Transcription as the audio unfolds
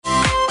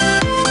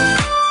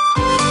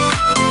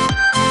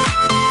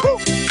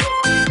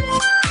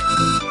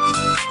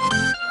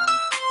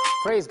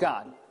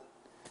God.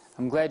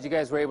 I'm glad you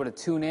guys were able to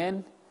tune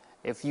in.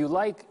 If you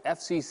like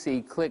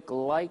FCC, click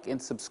like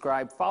and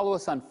subscribe. Follow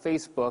us on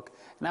Facebook.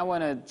 And I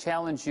want to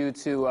challenge you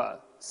to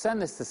send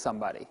this to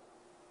somebody.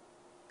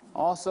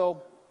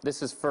 Also,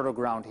 this is fertile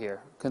ground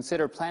here.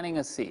 Consider planting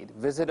a seed.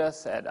 Visit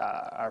us at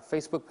our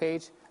Facebook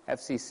page,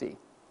 FCC.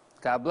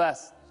 God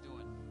bless.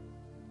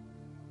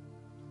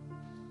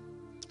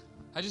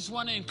 I just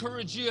want to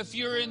encourage you, if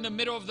you're in the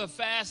middle of the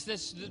fast,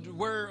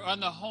 we're on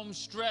the home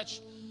stretch,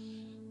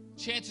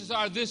 chances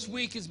are this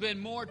week has been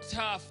more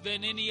tough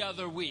than any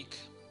other week.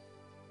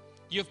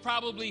 You've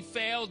probably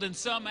failed in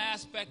some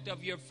aspect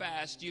of your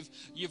fast.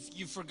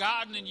 You've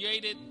forgotten and you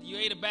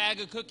ate a bag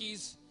of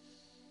cookies.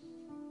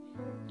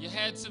 You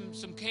had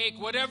some cake,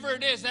 whatever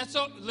it is.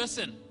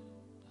 Listen,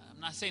 I'm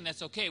not saying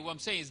that's okay. What I'm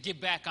saying is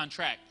get back on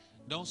track.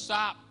 Don't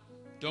stop.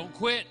 Don't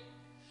quit.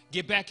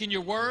 Get back in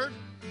your word.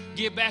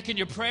 Get back in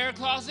your prayer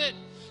closet.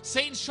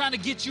 Satan's trying to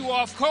get you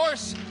off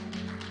course.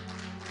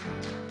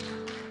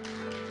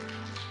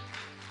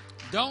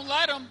 Don't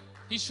let him.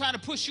 He's trying to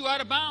push you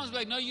out of bounds.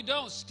 Like, no, you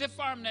don't. Stiff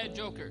arm that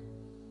joker.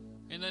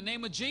 In the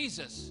name of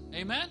Jesus.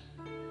 Amen?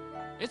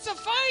 It's a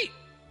fight.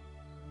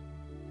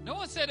 No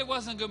one said it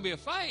wasn't going to be a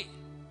fight.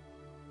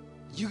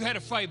 You got to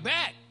fight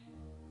back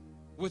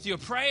with your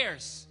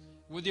prayers,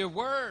 with your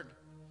word,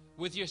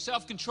 with your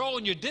self-control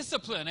and your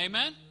discipline.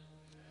 Amen?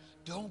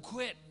 Don't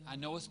quit. I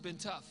know it's been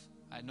tough.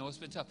 I know it's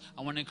been tough.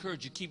 I want to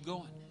encourage you. Keep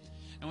going.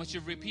 I want you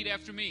to repeat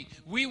after me.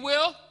 We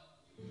will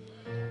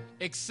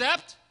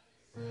accept,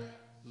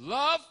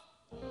 love,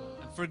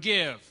 and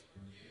forgive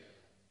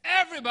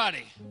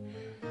everybody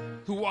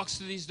who walks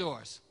through these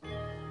doors.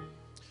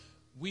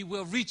 We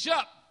will reach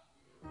up.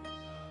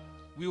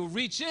 We will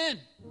reach in.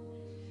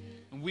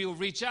 And we will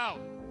reach out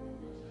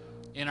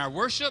in our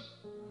worship,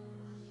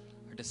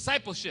 our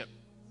discipleship,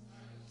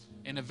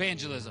 and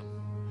evangelism.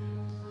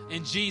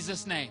 In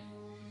Jesus' name.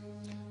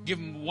 Give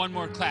him one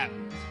more clap.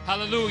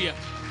 Hallelujah.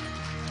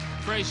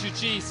 Praise you,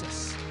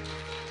 Jesus.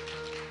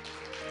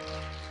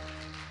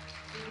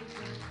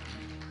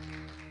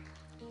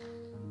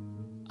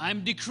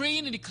 I'm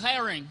decreeing and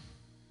declaring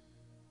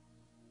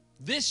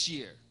this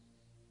year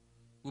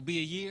will be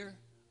a year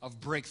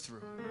of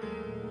breakthrough.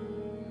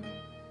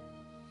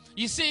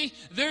 You see,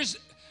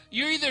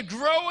 you're either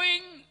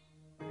growing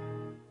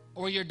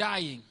or you're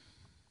dying.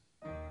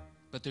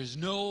 But there's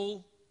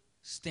no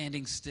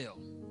standing still.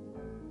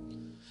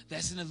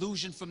 That's an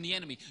illusion from the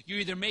enemy. You're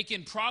either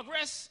making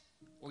progress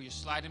or you're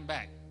sliding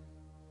back.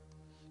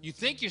 You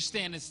think you're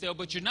standing still,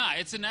 but you're not.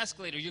 It's an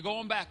escalator. You're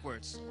going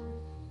backwards.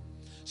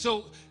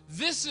 So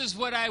this is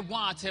what I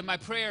want in my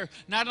prayer,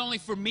 not only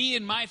for me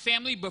and my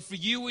family, but for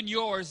you and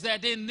yours,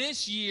 that in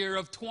this year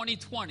of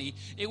 2020,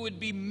 it would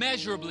be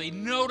measurably,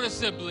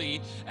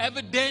 noticeably,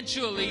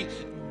 evidentially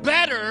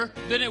better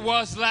than it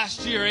was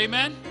last year.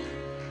 Amen?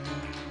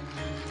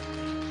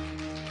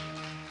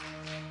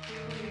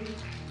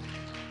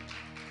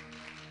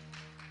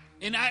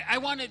 And I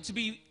want it to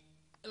be,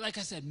 like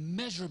I said,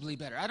 measurably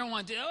better. I don't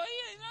want to,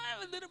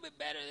 I'm a little bit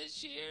better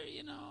this year,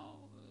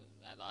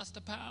 I lost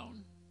a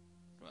pound.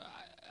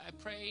 I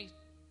pray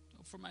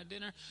for my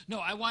dinner. No,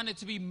 I want it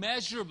to be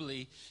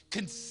measurably,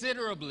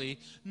 considerably,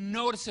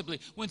 noticeably.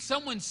 When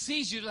someone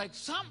sees you, like,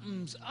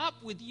 something's up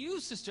with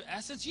you, Sister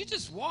Essence. You're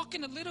just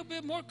walking a little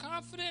bit more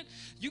confident.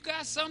 You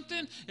got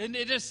something, and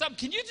there's something.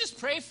 Can you just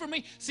pray for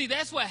me? See,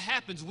 that's what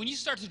happens. When you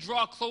start to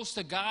draw close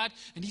to God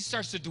and he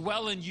starts to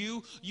dwell in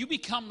you, you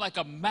become like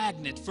a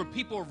magnet for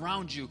people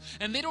around you.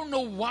 And they don't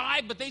know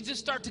why, but they just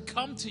start to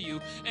come to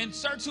you and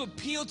start to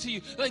appeal to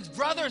you. Like,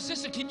 brother or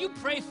sister, can you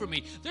pray for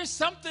me? There's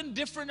something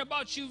different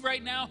about you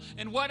right now.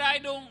 And what I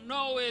don't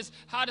know is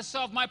how to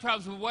solve my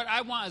problems, but what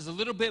I want is a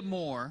little bit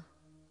more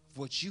of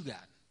what you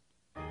got.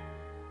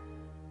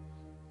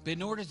 But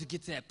in order to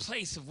get to that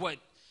place of what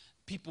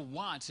people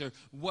want or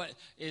what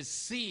is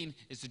seen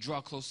is to draw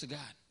close to God.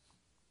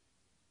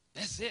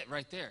 That's it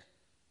right there.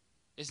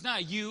 It's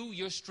not you,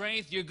 your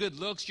strength, your good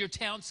looks, your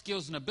talent,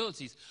 skills, and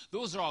abilities.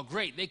 Those are all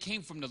great. They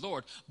came from the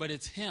Lord, but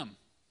it's him.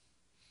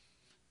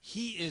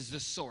 He is the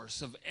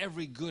source of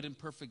every good and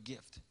perfect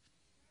gift.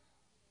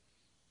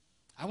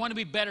 I want to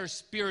be better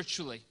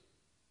spiritually,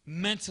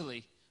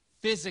 mentally,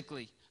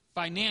 physically,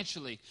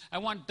 financially. I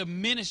want the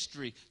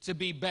ministry to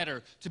be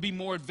better, to be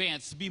more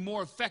advanced, to be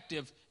more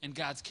effective in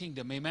God's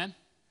kingdom. Amen?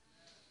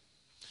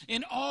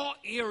 In all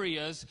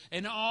areas,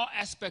 in all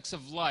aspects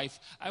of life,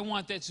 I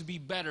want that to be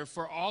better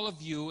for all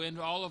of you and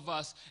all of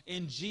us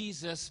in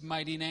Jesus'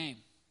 mighty name.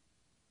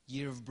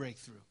 Year of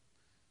breakthrough.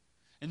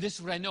 And this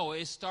is what I know.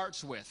 It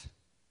starts with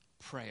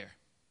prayer.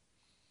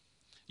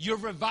 Your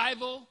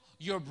revival,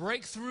 your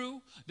breakthrough,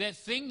 that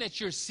thing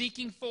that you're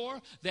seeking for,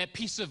 that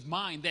peace of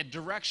mind, that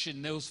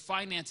direction, those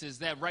finances,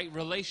 that right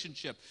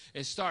relationship,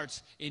 it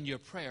starts in your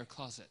prayer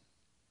closet.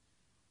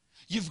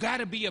 You've got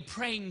to be a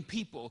praying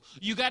people.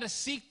 You got to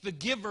seek the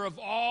giver of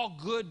all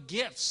good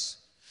gifts.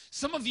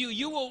 Some of you,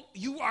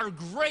 you are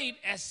great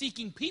at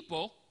seeking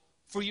people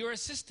for your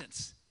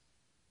assistance.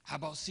 How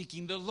about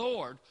seeking the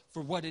Lord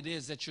for what it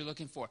is that you're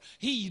looking for?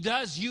 He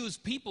does use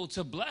people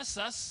to bless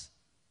us.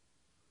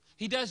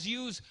 He does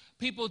use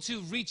people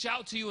to reach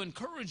out to you,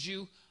 encourage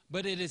you,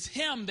 but it is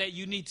him that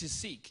you need to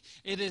seek.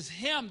 It is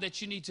him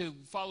that you need to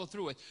follow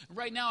through with.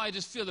 Right now, I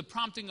just feel the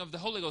prompting of the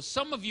Holy Ghost.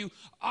 Some of you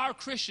are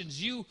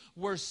Christians. You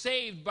were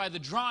saved by the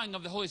drawing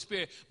of the Holy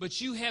Spirit, but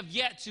you have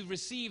yet to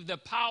receive the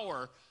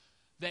power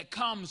that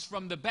comes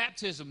from the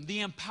baptism,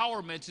 the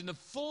empowerment, and the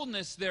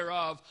fullness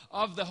thereof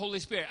of the Holy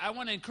Spirit. I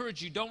want to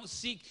encourage you, don't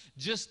seek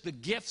just the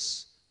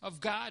gifts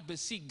of God, but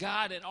seek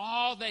God and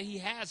all that he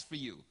has for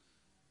you.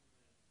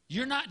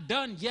 You're not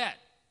done yet.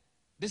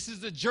 This is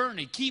the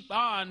journey. Keep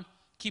on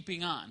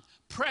keeping on.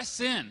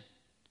 Press in.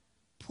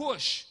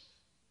 Push.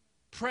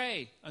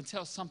 Pray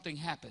until something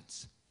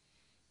happens.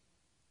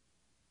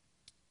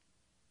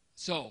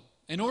 So,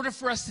 in order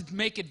for us to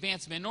make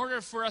advancement, in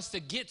order for us to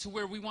get to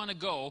where we want to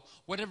go,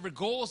 whatever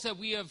goals that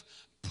we have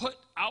put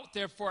out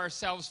there for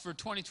ourselves for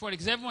 2020,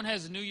 because everyone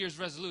has a New Year's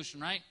resolution,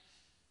 right?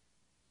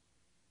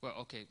 Well,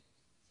 okay.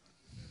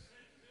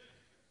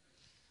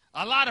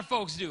 A lot of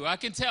folks do. I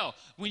can tell.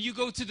 When you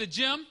go to the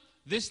gym,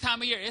 this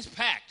time of year, it's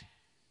packed.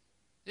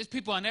 There's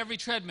people on every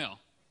treadmill.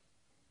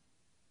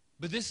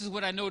 But this is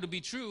what I know to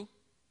be true.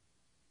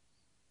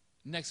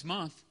 Next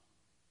month,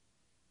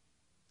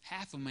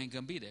 half of them ain't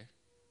going to be there.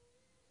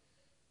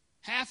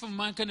 Half of them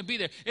aren't going to be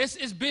there.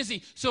 It's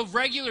busy. So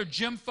regular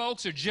gym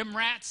folks or gym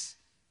rats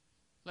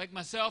like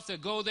myself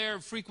that go there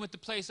and frequent the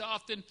place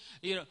often,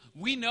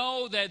 we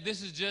know that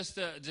this is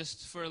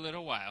just for a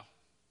little while.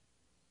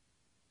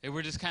 And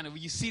we're just kind of,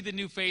 you see the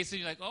new face and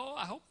you're like, oh,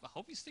 I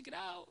hope you stick it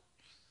out.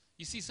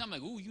 You see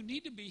something like, ooh, you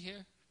need to be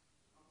here.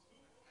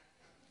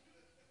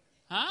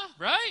 Huh?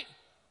 Right?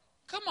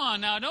 Come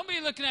on now. Don't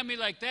be looking at me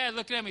like that,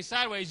 looking at me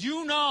sideways.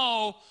 You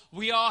know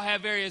we all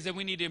have areas that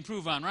we need to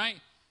improve on, right?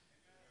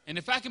 And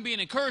if I can be an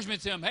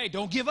encouragement to them, hey,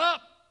 don't give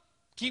up.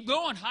 Keep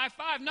going. High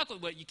five, knuckle.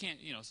 But you can't,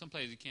 some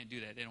places you can't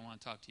do that. They don't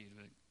want to talk to you.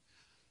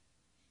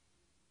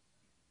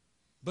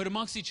 But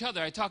amongst each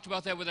other, I talked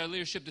about that with our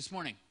leadership this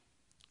morning.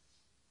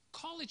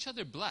 Call each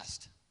other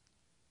blessed.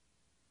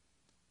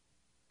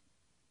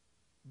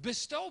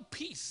 Bestow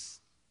peace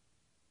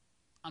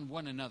on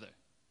one another.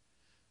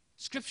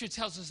 Scripture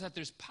tells us that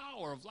there's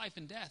power of life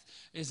and death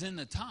is in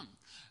the tongue.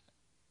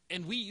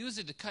 And we use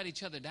it to cut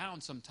each other down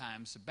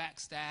sometimes, to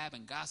backstab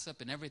and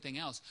gossip and everything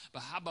else.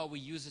 But how about we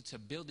use it to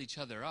build each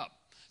other up,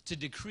 to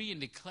decree and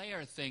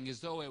declare a thing as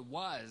though it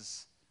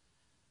was?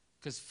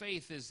 Because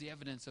faith is the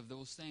evidence of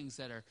those things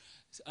that are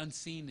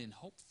unseen and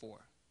hoped for.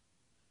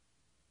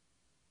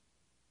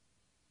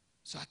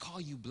 So I call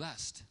you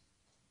blessed.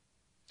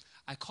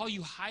 I call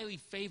you highly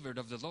favored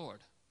of the Lord.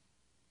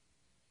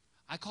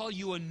 I call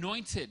you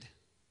anointed.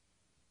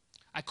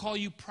 I call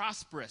you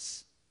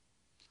prosperous.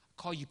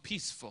 I call you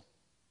peaceful.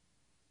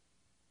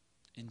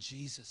 In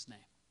Jesus' name.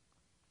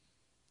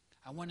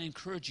 I want to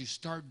encourage you,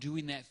 start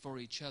doing that for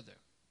each other.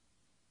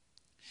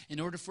 In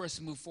order for us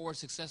to move forward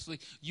successfully,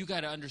 you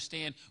got to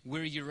understand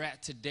where you're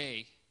at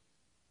today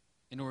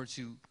in order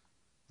to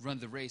run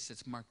the race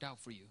that's marked out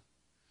for you.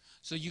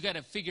 So you got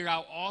to figure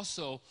out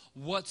also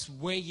what's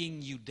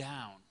weighing you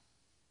down.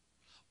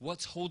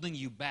 What's holding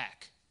you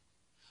back?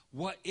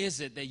 What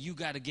is it that you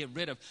got to get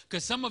rid of?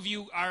 Because some of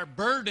you are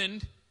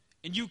burdened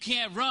and you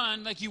can't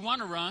run like you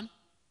want to run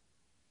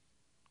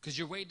because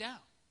you're weighed down.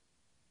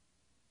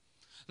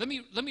 Let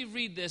me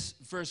read this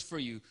verse for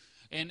you.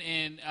 And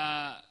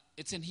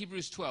it's in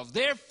Hebrews 12.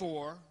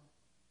 Therefore,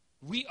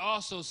 we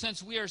also,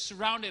 since we are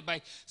surrounded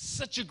by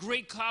such a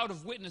great cloud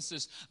of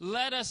witnesses,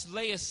 let us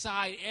lay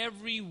aside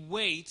every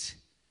weight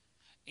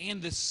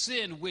and the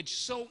sin which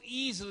so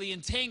easily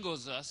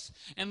entangles us,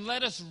 and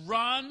let us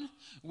run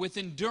with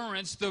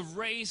endurance the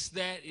race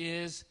that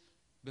is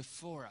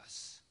before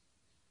us.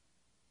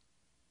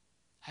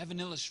 I have an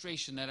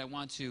illustration that I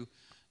want to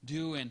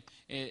do, and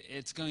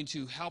it's going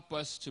to help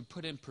us to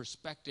put in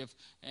perspective,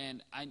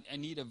 and I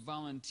need a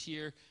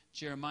volunteer.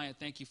 Jeremiah,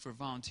 thank you for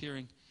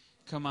volunteering.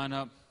 Come on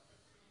up.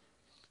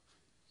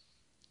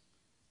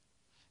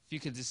 If you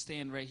could just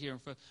stand right here in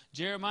front.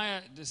 Jeremiah,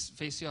 just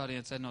face the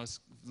audience. I know it's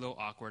a little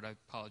awkward. I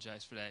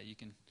apologize for that. You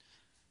can.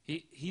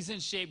 He's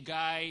in shape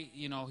guy.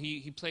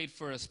 He played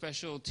for a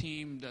special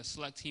team, the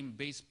select team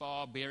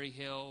baseball, Berry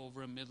Hill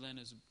over in Midland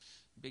is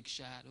a big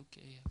shot.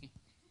 Okay.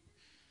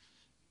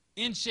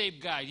 In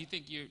shape guy. Do you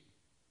think you're?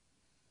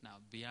 Now,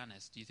 be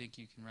honest. Do you think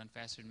you can run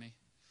faster than me?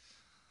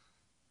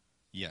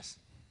 Yes.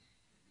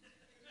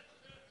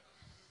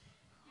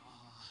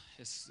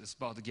 It's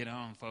about to get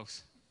on,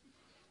 folks.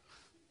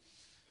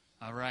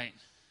 All right.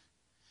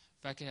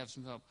 If I could have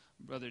some help.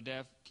 Brother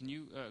Dev, can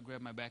you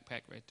grab my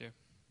backpack right there?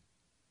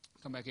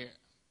 Come back here.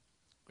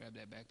 Grab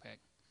that backpack.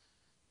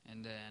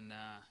 And then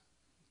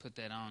put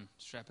that on.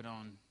 Strap it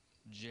on.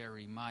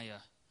 Jeremiah.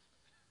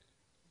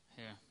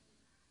 Here.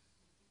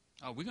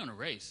 Oh, we're going to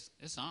race.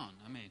 It's on.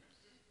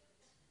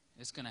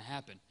 It's going to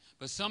happen.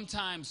 But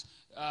sometimes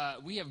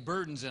we have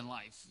burdens in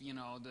life.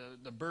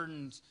 The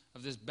burdens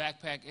of this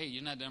backpack. Hey,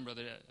 you're not done,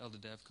 Brother Elder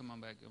Dev. Come on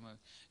back.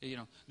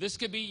 This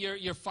could be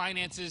your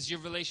finances, your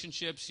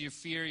relationships, your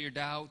fear, your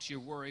doubt, your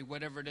worry,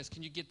 whatever it is.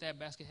 Can you get that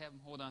basket? Have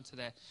him hold on to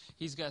that.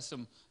 He's got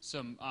some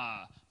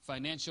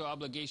financial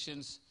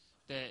obligations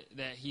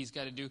that he's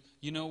got to do.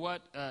 You know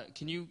what?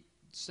 Can you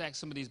stack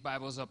some of these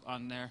Bibles up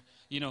on there?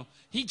 You know,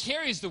 he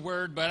carries the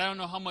Word, but I don't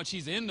know how much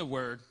he's in the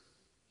Word.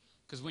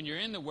 Because when you're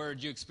in the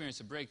Word, you experience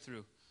a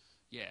breakthrough.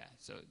 Yeah,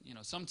 so, you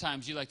know,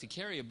 sometimes you like to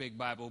carry a big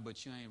Bible,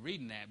 but you ain't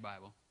reading that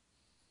Bible.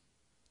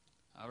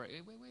 All right,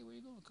 wait, where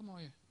you going? Come over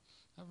here.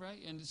 All right,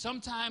 and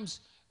sometimes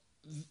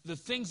the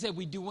things that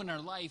we do in our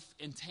life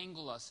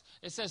entangle us.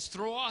 It says,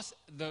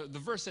 the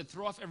verse said,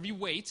 throw off every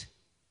weight,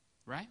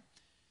 right?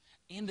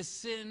 And the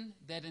sin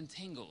that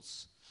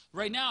entangles.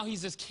 Right now,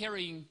 he's just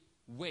carrying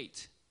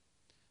weight,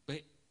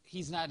 but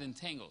he's not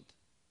entangled.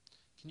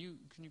 Can you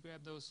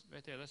grab those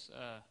right there? Let's,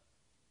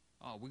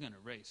 we're going to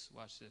race.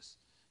 Watch this.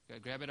 You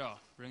gotta grab it all.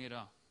 Bring it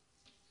on.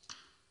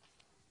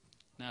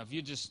 Now, if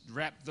you just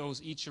wrap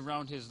those each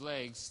around his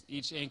legs,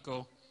 each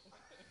ankle.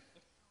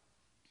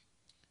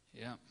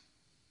 Yeah.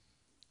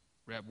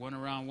 Wrap one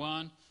around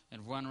one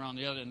and one around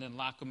the other, and then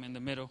lock them in the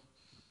middle.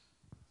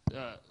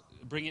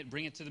 Bring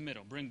it to the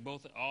middle. Bring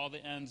all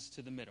the ends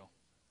to the middle.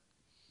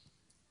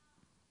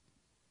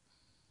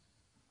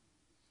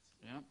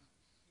 Yep.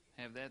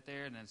 Have that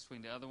there, and then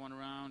swing the other one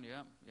around.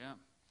 Yep.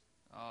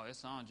 Oh,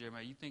 it's on,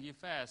 Jeremiah. You think you're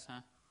fast,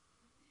 huh?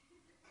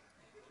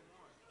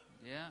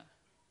 Yeah.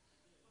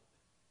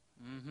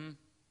 Mm-hmm.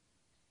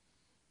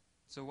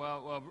 So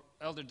while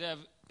Elder Dev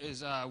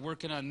is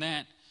working on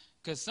that,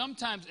 because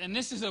sometimes, and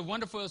this is a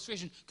wonderful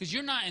illustration, because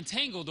you're not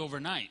entangled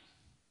overnight.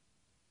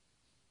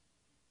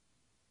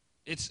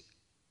 It's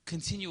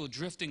continual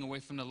drifting away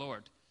from the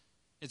Lord.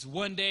 It's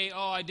one day,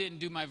 I didn't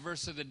do my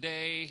verse of the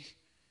day.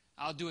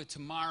 I'll do it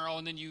tomorrow.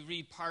 And then you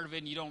read part of it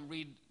and you don't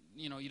read,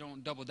 you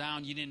don't double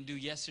down. You didn't do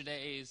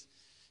yesterday's.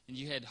 And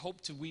you had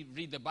hoped to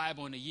read the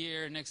Bible in a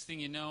year. Next thing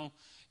you know,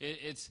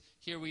 it's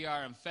here we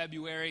are in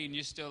February and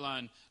you're still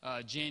on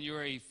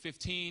January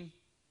 15.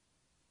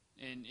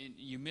 And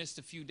you missed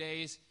a few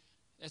days.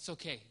 That's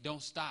okay.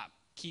 Don't stop.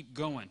 Keep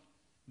going.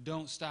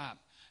 Don't stop.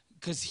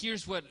 Because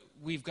here's what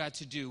we've got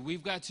to do.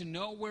 We've got to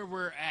know where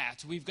we're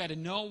at. We've got to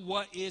know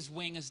what is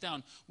weighing us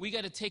down. We've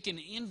got to take an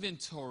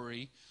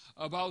inventory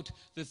about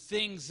the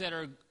things that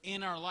are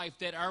in our life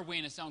that are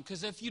weighing us down.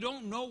 Because if you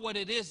don't know what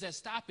it is that's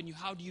stopping you,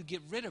 how do you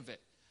get rid of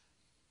it?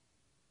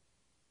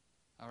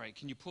 All right,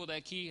 can you pull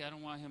that key? I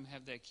don't want him to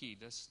have that key.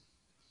 Let's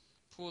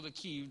pull the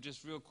key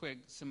just real quick,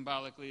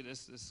 symbolically.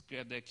 Let's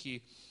grab that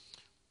key.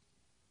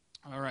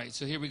 All right,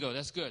 so here we go.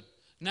 That's good.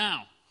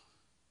 Now,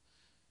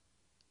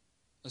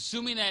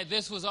 assuming that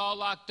this was all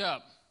locked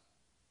up,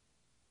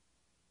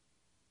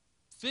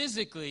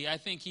 physically, I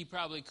think he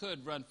probably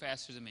could run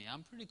faster than me.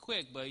 I'm pretty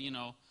quick, but,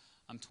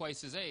 I'm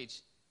twice his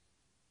age.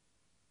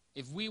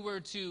 If we were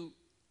to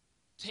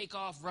take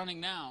off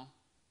running now,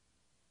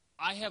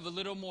 I have a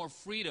little more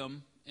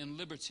freedom and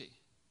liberty.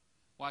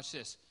 Watch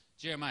this.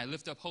 Jeremiah,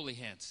 lift up holy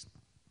hands.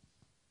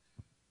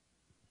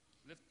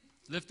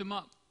 Lift them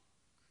up.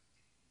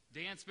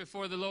 Dance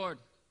before the Lord.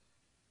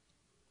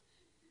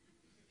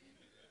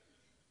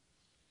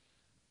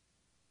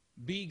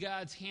 Be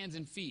God's hands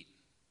and feet.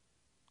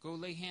 Go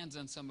lay hands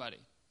on somebody.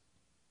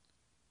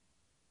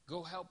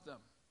 Go help them.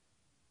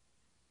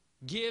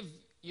 Give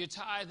your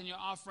tithe and your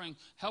offering.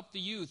 Help the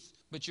youth,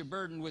 but you're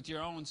burdened with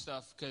your own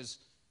stuff because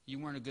you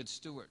weren't a good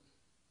steward.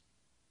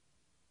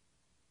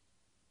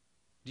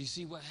 Do you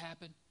see what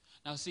happened?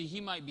 Now, see, he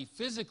might be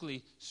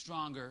physically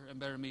stronger and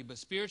better than me, but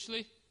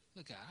spiritually,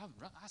 look,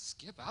 I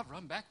skip, I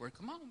run backward.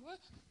 Come on, what?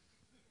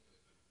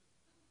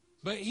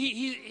 But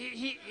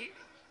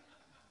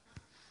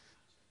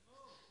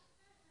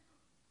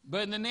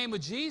but in the name of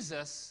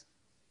Jesus,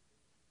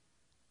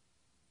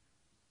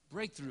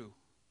 breakthrough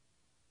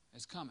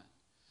is coming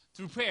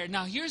through prayer.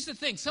 Now, here's the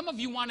thing. Some of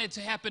you want it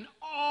to happen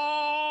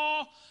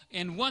all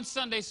in one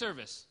Sunday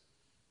service.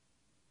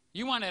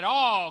 You want it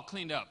all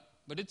cleaned up.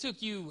 But it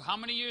took you how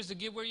many years to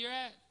get where you're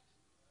at?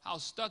 How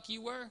stuck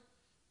you were?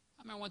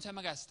 I remember one time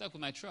I got stuck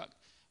with my truck.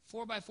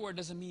 4x4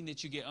 doesn't mean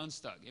that you get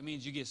unstuck. It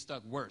means you get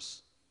stuck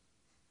worse.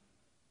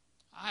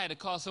 I had to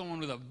call someone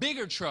with a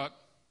bigger truck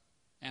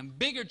and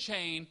bigger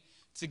chain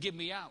to get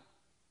me out.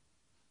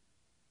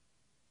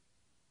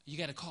 You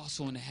got to call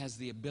someone that has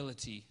the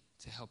ability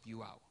to help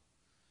you out.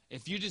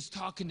 If you're just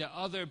talking to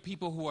other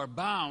people who are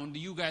bound,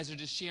 you guys are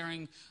just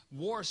sharing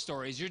war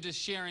stories. You're just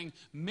sharing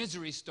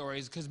misery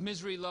stories because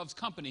misery loves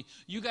company.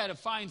 You got to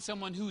find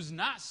someone who's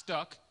not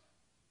stuck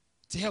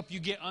to help you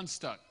get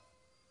unstuck.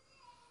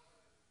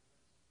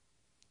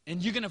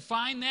 And you're going to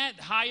find that,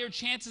 higher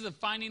chances of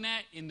finding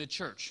that in the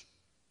church.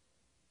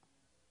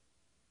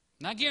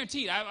 Not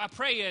guaranteed. I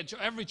pray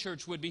every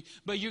church would be,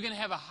 but you're going to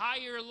have a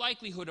higher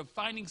likelihood of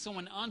finding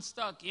someone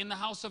unstuck in the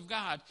house of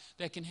God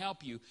that can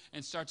help you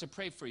and start to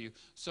pray for you.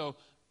 So,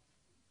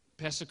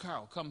 Pastor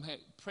Carl, come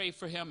pray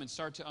for him and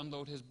start to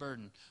unload his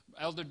burden.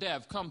 Elder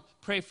Dev, come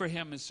pray for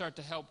him and start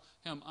to help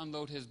him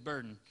unload his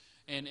burden.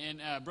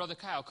 And Brother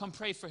Kyle, come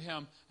pray for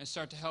him and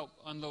start to help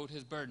unload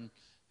his burden.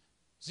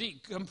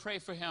 Zeke, come pray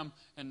for him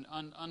and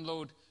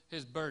unload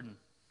his burden.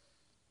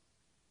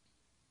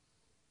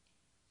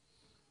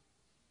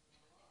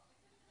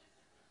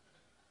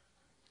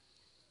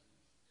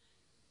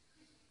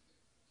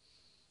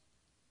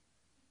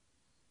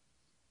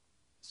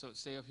 So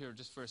stay up here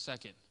just for a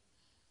second.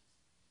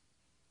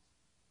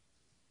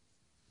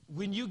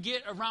 When you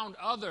get around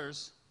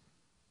others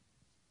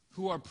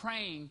who are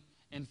praying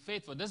and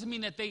faithful, it doesn't mean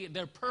that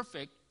they're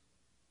perfect.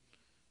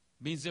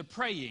 It means they're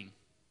praying.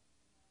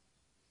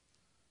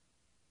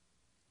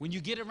 When you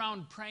get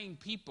around praying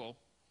people,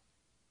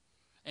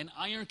 and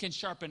iron can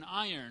sharpen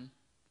iron,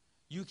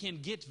 you can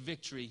get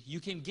victory, you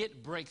can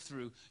get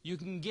breakthrough, you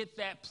can get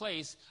that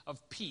place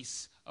of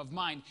peace of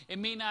mind. It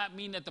may not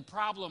mean that the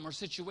problem or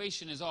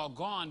situation is all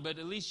gone, but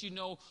at least you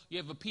know you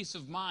have a peace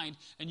of mind,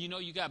 and you know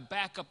you got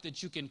backup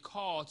that you can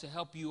call to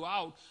help you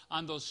out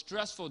on those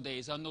stressful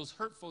days, on those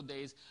hurtful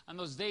days, on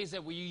those days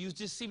that where you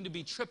just seem to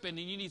be tripping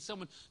and you need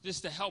someone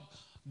just to help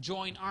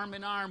join arm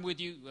in arm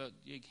with you.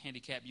 You're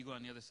handicapped, you go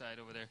on the other side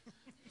over there.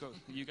 Go,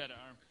 you got an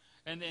arm.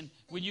 And then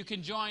when you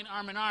can join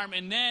arm in arm,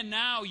 and then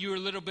now you're a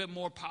little bit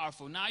more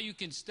powerful. Now you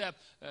can step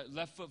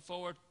left foot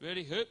forward,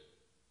 ready, hip.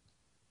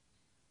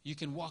 You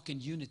can walk in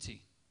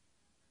unity.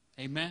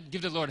 Amen.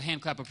 Give the Lord a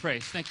hand clap of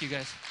praise. Thank you,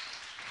 guys.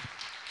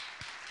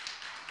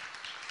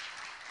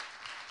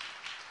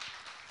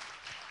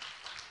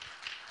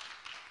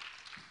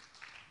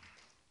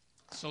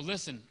 So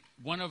listen,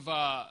 one of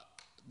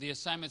the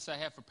assignments I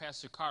have for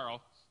Pastor Carl,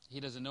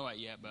 he doesn't know it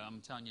yet, but I'm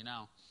telling you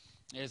now,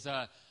 is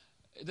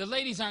the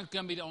ladies aren't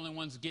going to be the only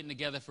ones getting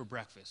together for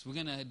breakfast. We're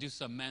going to do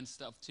some men's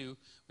stuff, too.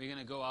 We're going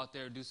to go out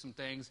there and do some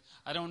things.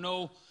 I don't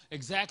know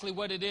exactly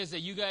what it is that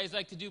you guys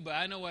like to do, but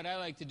I know what I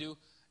like to do.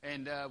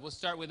 And we'll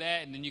start with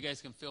that, and then you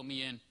guys can fill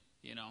me in.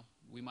 You know,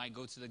 we might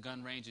go to the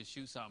gun range and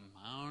shoot something.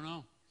 I don't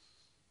know.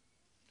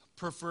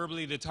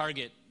 Preferably the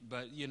target,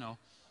 but, you know.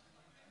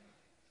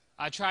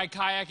 I tried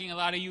kayaking. A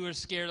lot of you are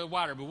scared of the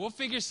water, but we'll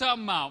figure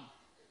something out.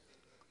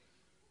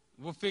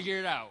 We'll figure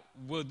it out.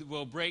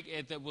 We'll break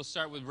it. We'll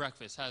start with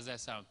breakfast. How does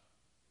that sound?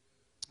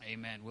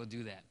 Amen. We'll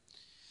do that.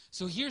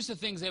 So here's the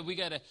things that we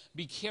got to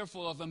be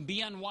careful of and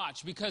be on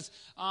watch, because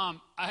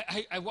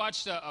I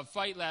watched a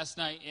fight last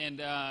night, and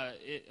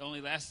it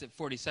only lasted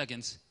 40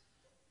 seconds.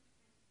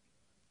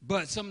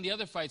 But some of the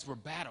other fights were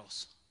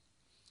battles.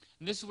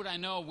 And this is what I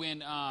know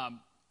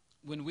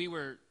when we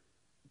were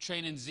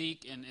training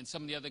Zeke and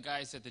some of the other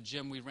guys at the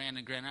gym we ran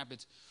in Grand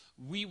Rapids,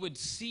 we would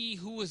see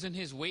who was in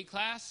his weight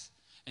class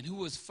and who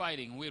was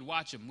fighting. We'd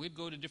watch them. We'd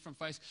go to different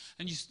fights.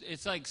 And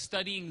it's like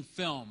studying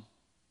film.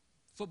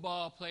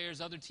 Football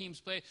players, other teams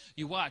play.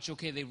 You watch,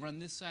 okay, they run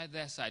this side,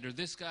 that side, or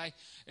this guy.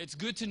 It's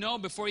good to know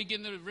before you get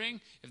in the ring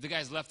if the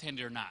guy's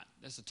left-handed or not.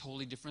 That's a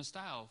totally different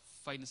style,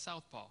 fighting a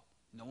southpaw.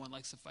 No one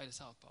likes to fight a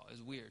southpaw. It's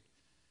weird.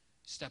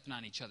 Stepping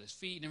on each other's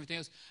feet and everything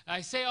else. And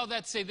I say all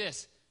that to say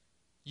this.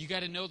 You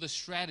got to know the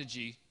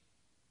strategy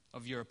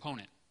of your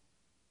opponent.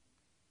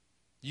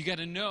 You got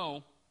to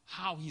know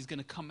how he's going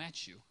to come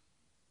at you,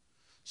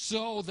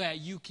 so that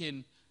you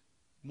can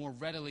more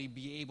readily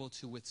be able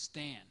to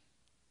withstand.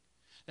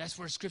 That's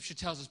where Scripture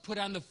tells us, put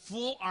on the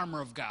full armor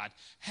of God,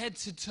 head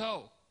to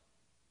toe.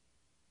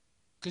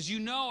 Because you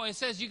know, it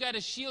says you got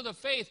a shield of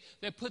faith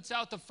that puts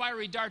out the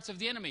fiery darts of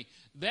the enemy.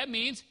 That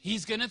means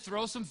he's going to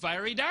throw some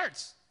fiery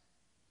darts.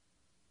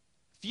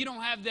 If you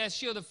don't have that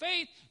shield of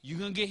faith, you're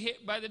going to get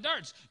hit by the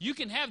darts. You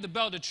can have the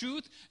belt of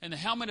truth and the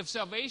helmet of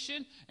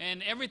salvation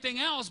and everything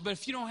else, but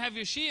if you don't have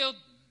your shield,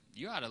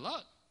 you're out of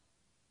luck.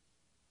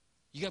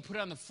 You got to put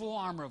on the full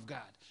armor of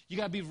God. You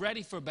got to be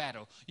ready for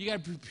battle. You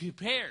got to be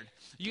prepared.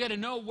 You got to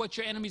know what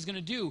your enemy's going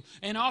to do.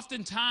 And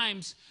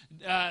oftentimes,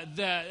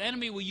 the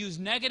enemy will use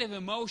negative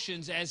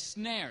emotions as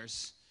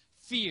snares.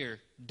 Fear,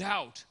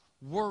 doubt,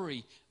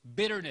 worry,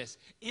 bitterness,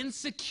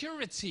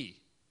 insecurity,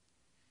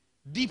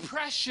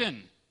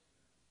 depression,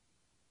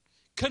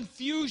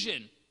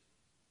 confusion.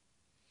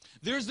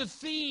 There's a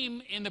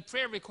theme in the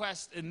prayer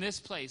request in this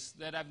place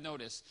that I've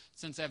noticed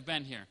since I've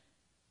been here.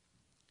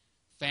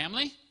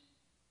 Family,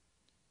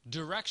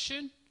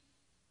 direction,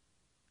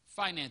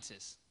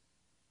 finances.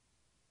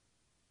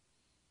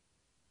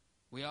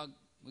 We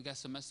got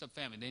some messed up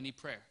family. They need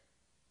prayer.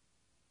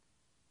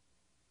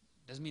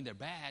 Doesn't mean they're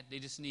bad. They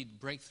just need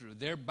breakthrough.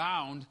 They're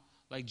bound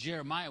like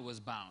Jeremiah was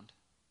bound.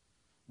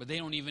 But they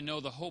don't even know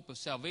the hope of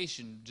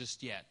salvation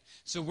just yet.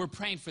 So we're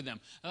praying for them.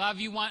 A lot of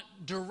you want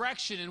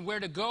direction and where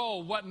to go,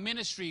 what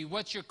ministry,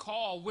 what's your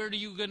call, where are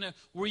you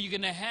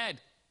gonna head?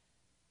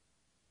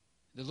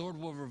 The Lord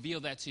will reveal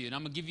that to you. And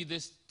I'm going to give you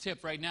this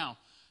tip right now.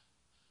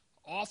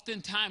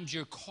 Oftentimes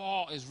your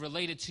call is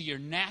related to your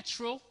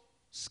natural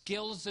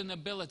skills and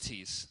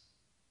abilities.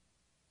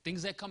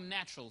 Things that come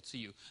natural to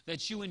you,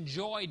 that you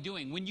enjoy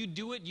doing. When you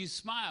do it, you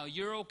smile.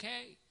 You're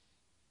okay.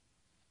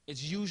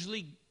 It's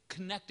usually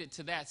connected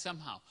to that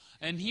somehow.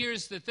 And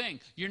here's the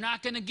thing. You're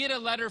not going to get a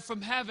letter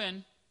from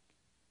heaven.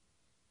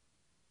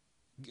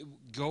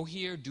 Go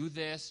here, do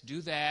this,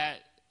 do that,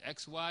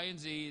 X, Y, and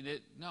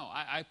Z. No,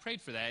 I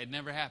prayed for that. It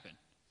never happened.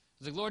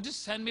 I was like, Lord,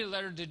 just send me a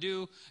letter to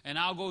do, and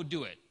I'll go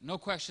do it. No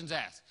questions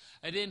asked.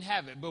 I didn't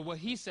have it. But what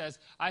he says,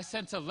 I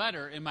sent a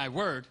letter in my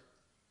word.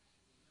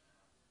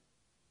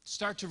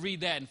 Start to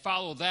read that and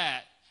follow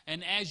that.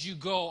 And as you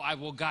go, I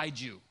will guide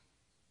you.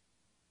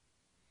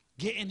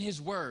 Get in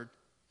his word.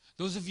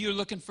 Those of you who are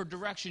looking for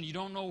direction, you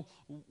don't know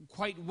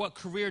quite what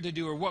career to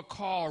do or what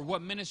call or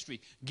what ministry,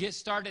 get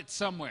started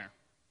somewhere.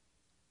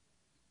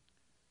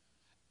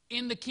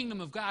 In the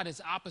kingdom of God,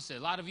 it's opposite. A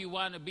lot of you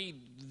want to be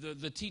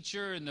the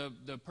teacher and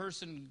the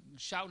person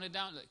shouting it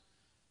down.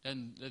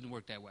 Doesn't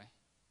work that way.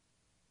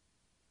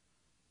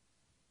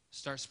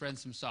 Start spreading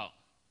some salt.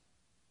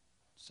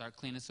 Start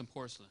cleaning some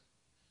porcelain.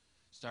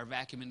 Start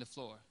vacuuming the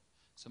floor.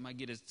 Somebody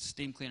get a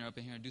steam cleaner up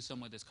in here and do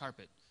something with this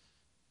carpet.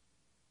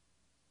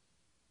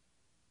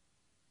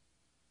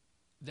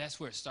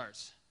 That's where it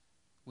starts.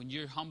 When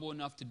you're humble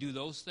enough to do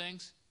those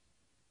things,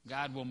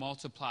 God will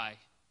multiply.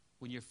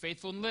 When you're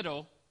faithful in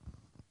little,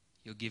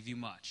 He'll give you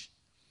much.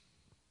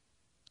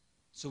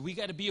 So we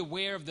got to be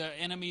aware of the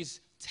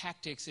enemy's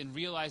tactics and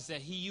realize that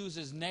he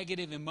uses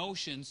negative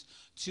emotions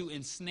to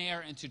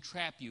ensnare and to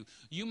trap you.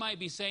 You might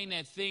be saying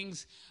that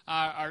things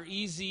are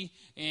easy,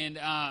 and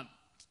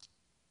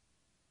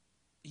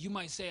you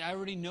might say, I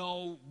already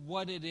know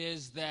what it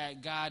is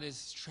that God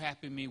is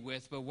trapping me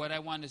with, but what I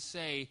want to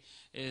say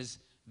is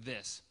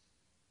this.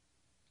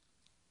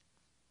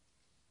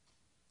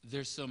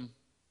 There's some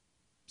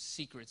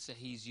secrets that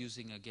he's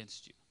using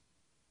against you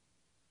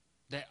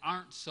that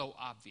aren't so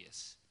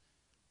obvious.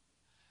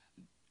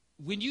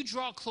 When you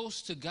draw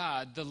close to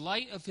God, the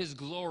light of His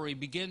glory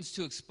begins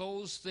to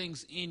expose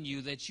things in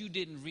you that you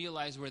didn't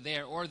realize were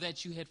there or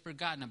that you had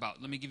forgotten about.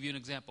 Let me give you an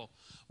example.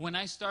 When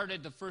I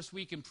started the first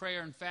week in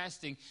prayer and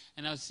fasting,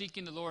 and I was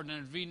seeking the Lord and I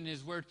was reading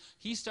His Word,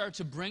 He started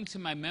to bring to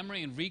my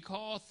memory and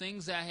recall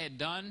things I had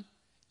done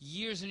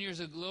years and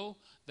years ago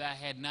that I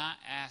had not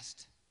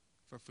asked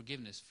for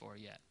forgiveness for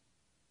yet.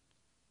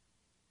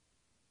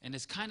 And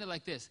it's kind of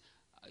like this.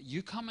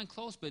 You're coming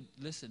close, but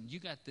listen, you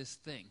got this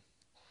thing.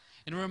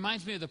 And it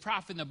reminds me of the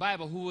prophet in the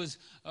Bible who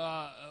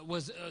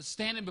was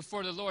standing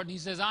before the Lord, and he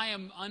says, I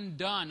am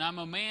undone. I'm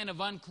a man of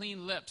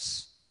unclean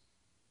lips.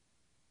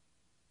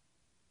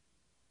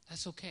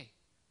 That's okay.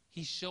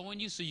 He's showing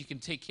you so you can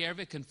take care of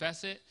it,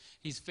 confess it.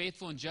 He's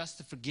faithful and just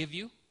to forgive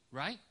you,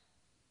 right?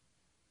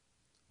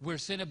 Where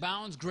sin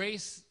abounds,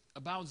 grace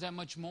abounds that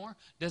much more.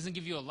 Doesn't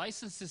give you a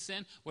license to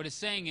sin. What it's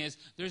saying is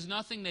there's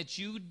nothing that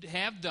you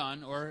have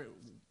done or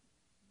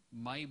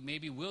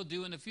maybe will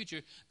do in the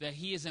future that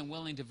He isn't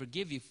willing to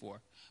forgive you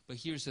for. But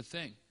here's the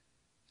thing.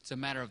 It's a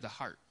matter of the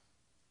heart.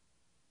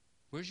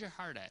 Where's your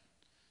heart at?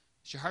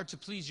 Is your heart to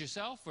please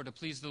yourself or to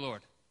please the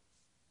Lord?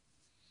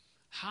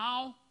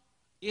 How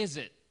is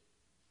it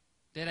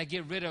that I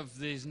get rid of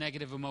these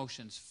negative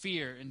emotions,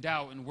 fear and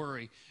doubt and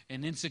worry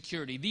and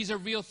insecurity? These are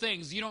real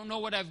things. You don't know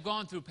what I've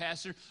gone through,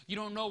 Pastor. You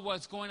don't know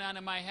what's going on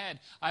in my head.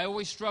 I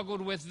always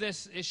struggled with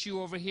this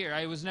issue over here.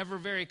 I was never a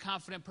very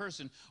confident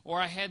person. Or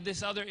I had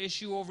this other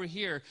issue over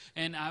here,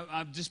 and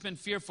I've just been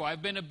fearful.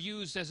 I've been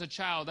abused as a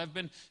child. I've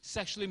been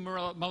sexually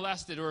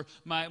molested, or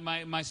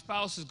my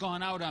spouse has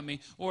gone out on me,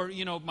 or,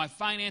 my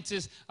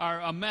finances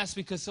are a mess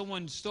because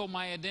someone stole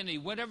my identity.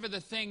 Whatever the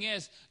thing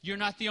is, you're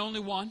not the only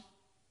one.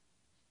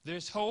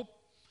 There's hope.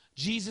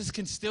 Jesus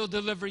can still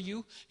deliver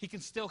you. He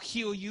can still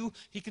heal you.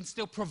 He can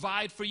still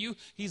provide for you.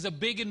 He's a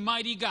big and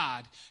mighty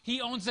God. He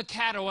owns the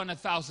cattle on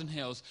 1,000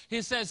 hills.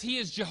 He says He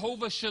is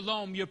Jehovah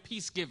Shalom, your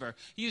peace giver.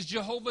 He is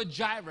Jehovah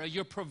Jireh,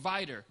 your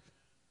provider.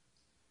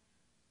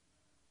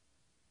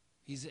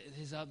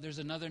 There's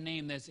another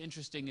name that's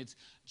interesting. It's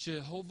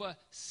Jehovah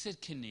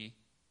Sidkeni.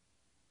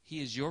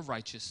 He is your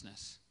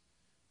righteousness.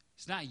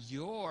 It's not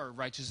your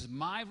righteousness.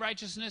 My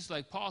righteousness,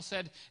 like Paul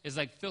said, is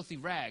like filthy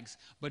rags.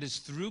 But it's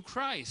through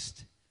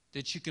Christ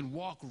that you can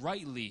walk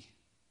rightly.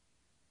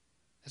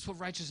 That's what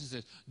righteousness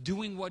is.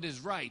 Doing what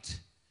is right.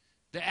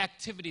 The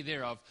activity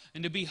thereof.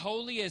 And to be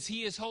holy as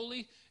He is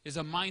holy is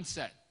a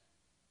mindset.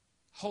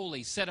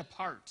 Holy, set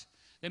apart.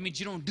 That means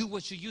you don't do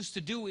what you used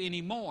to do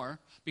anymore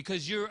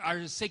because you are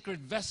a sacred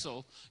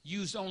vessel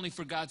used only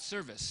for God's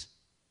service.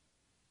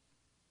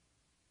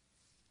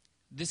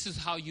 This is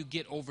how you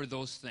get over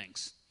those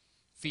things.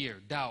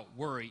 Fear, doubt,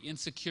 worry,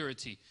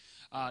 insecurity,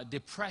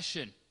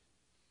 depression,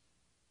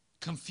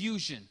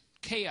 confusion,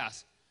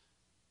 chaos.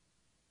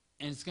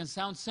 And it's going to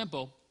sound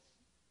simple,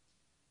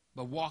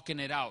 but walking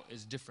it out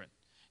is different.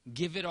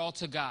 Give it all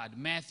to God.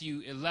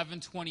 Matthew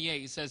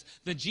 11:28 says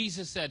that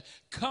Jesus said,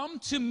 "Come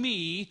to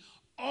me,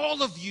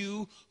 all of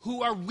you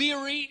who are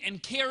weary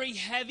and carry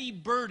heavy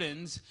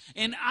burdens,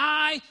 and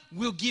I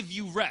will give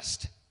you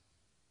rest."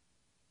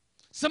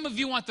 Some of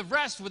you want the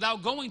rest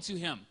without going to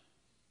Him.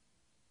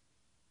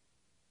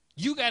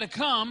 You got to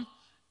come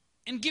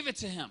and give it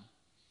to Him.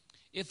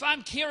 If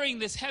I'm carrying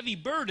this heavy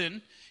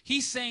burden,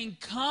 He's saying,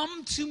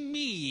 come to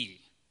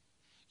me,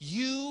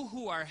 you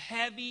who are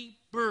heavy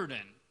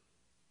burden.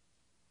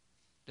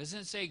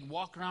 Doesn't say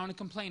walk around and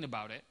complain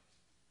about it.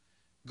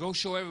 Go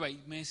show everybody,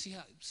 man,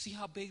 see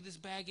how big this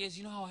bag is?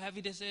 You know how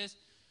heavy this is?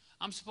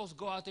 I'm supposed to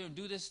go out there and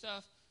do this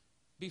stuff?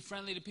 Be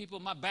friendly to people.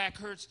 My back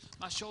hurts.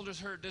 My shoulders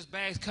hurt. This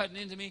bag's cutting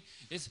into me.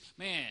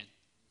 Man.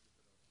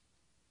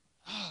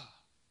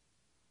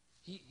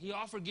 He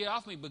offered to get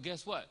off me, but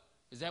guess what?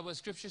 Is that what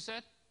Scripture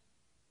said?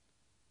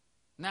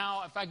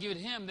 Now, if I give it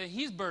to Him, then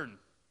He's burdened.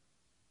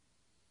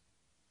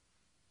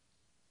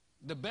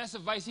 The best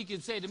advice He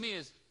can say to me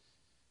is,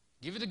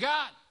 Give it to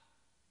God.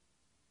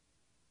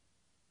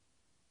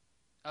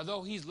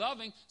 Although he's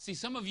loving, see,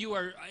 some of you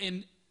are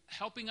in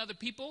helping other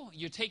people.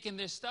 You're taking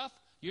their stuff.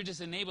 You're just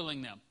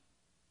enabling them.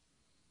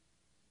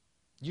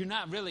 You're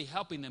not really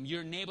helping them.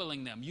 You're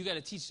enabling them. You got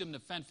to teach them to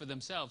fend for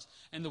themselves.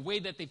 And the way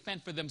that they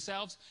fend for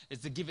themselves is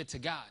to give it to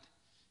God.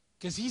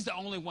 Because he's the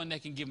only one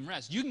that can give them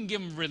rest. You can give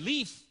them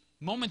relief,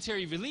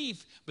 momentary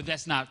relief, but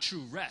that's not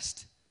true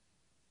rest.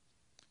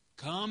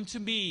 Come to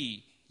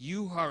me,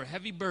 you who are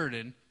heavy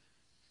burden,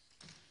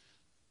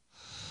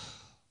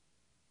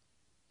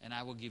 and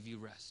I will give you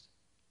rest.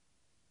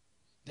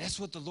 That's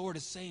what the Lord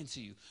is saying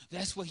to you.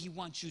 That's what he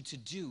wants you to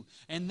do.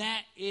 And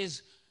that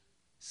is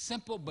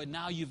simple, but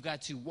now you've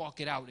got to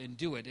walk it out and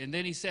do it. And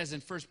then he says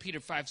in 1 Peter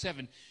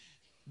 5:7,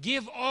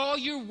 give all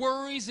your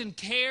worries and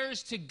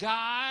cares to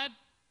God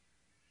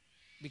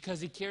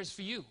because he cares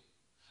for you.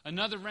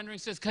 Another rendering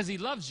says, because he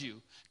loves you.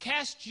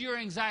 Cast your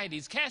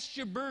anxieties, cast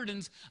your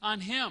burdens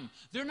on him.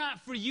 They're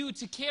not for you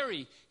to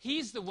carry.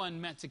 He's the one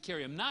meant to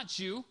carry them, not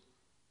you.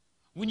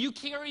 When you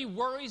carry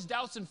worries,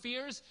 doubts, and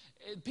fears,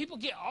 people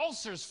get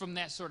ulcers from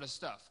that sort of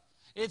stuff.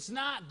 It's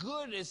not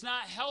good. It's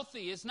not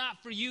healthy. It's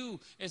not for you.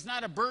 It's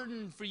not a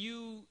burden for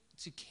you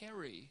to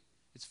carry.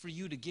 It's for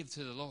you to give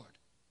to the Lord.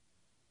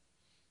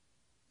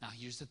 Now,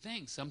 here's the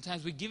thing.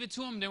 Sometimes we give it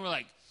to him,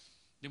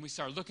 then we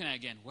start looking at it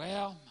again.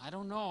 Well, I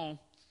don't know.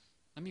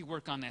 Let me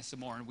work on that some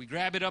more. And we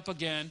grab it up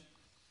again,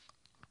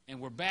 and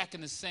we're back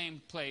in the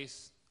same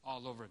place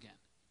all over again.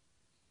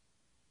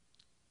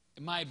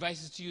 And my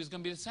advice to you is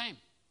going to be the same.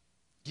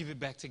 Give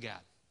it back to God.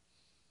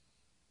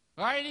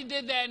 I already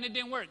did that and it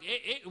didn't work.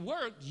 It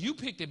worked. You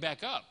picked it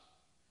back up.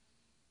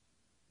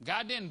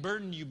 God didn't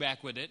burden you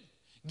back with it.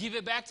 Give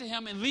it back to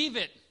him and leave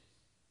it.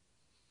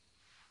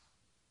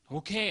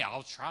 Okay,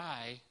 I'll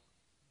try.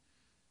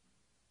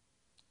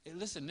 Hey,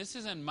 listen, this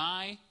isn't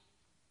my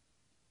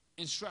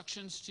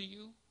instructions to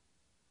you.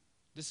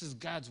 This is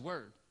God's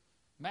word.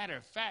 Matter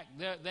of fact,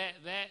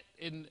 that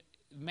in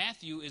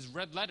Matthew is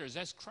red letters.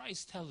 That's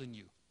Christ telling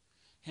you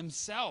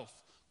himself.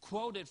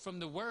 Quoted from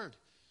the word.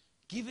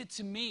 Give it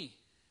to me.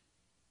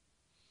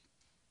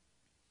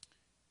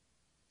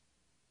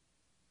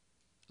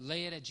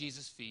 Lay it at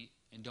Jesus' feet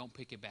and don't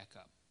pick it back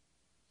up.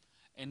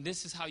 And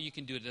this is how you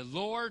can do it. The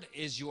Lord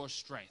is your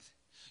strength.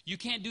 You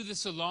can't do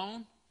this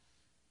alone,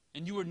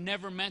 and you were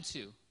never meant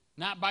to.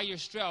 Not by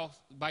yourself,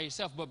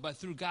 but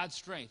through God's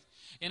strength.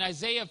 In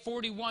Isaiah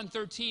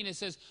 41:13, it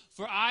says,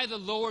 for I, the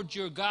Lord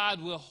your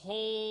God, will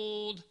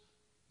hold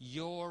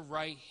your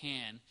right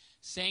hand,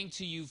 saying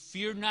to you,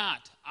 fear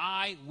not,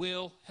 I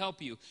will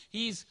help you.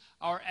 He's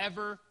our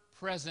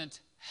ever-present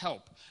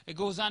help. It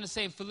goes on to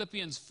say in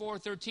Philippians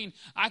 4:13,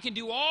 I can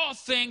do all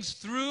things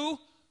through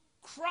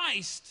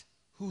Christ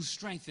who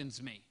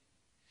strengthens me.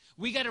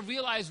 We got to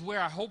realize where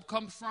our hope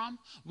comes from.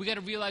 We got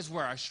to realize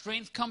where our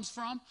strength comes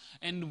from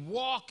and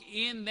walk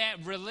in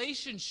that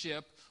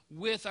relationship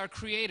with our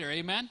Creator.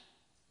 Amen?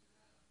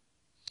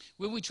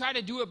 When we try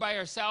to do it by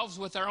ourselves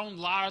with our own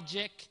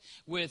logic,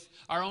 with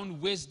our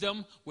own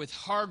wisdom, with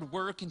hard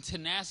work and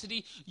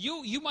tenacity,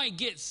 you might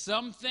get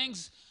some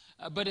things,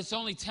 but it's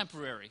only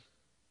temporary.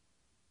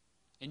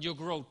 And you'll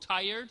grow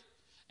tired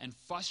and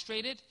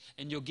frustrated,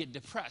 and you'll get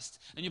depressed.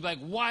 And you'll be like,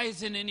 why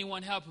isn't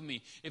anyone helping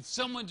me? If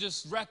someone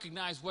just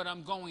recognized what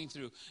I'm going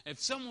through, if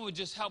someone would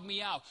just help me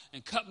out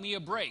and cut me a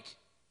break.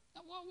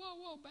 Now,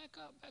 whoa, back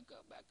up.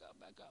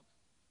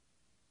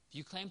 If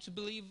you claim to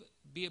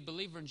be a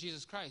believer in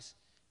Jesus Christ,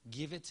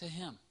 give it to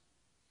him.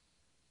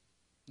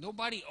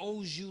 Nobody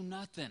owes you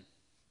nothing.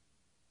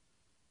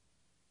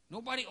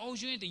 Nobody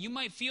owes you anything. You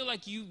might feel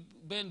like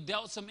you've been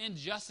dealt some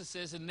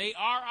injustices, and they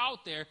are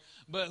out there,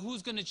 but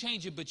who's going to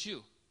change it but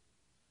you?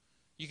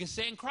 You can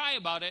sit and cry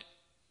about it,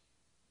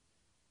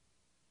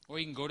 or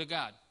you can go to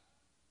God.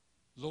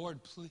 Lord,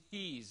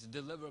 please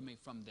deliver me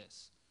from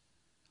this.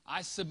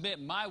 I submit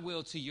my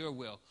will to your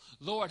will.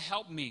 Lord,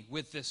 help me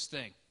with this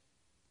thing.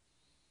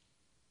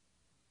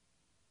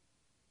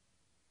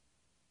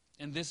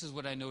 And this is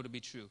what I know to be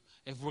true.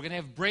 If we're going to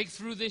have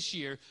breakthrough this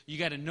year, you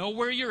got to know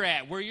where you're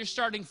at, where you're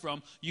starting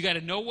from. You got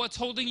to know what's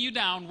holding you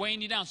down,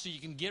 weighing you down, so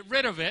you can get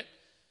rid of it.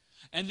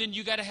 And then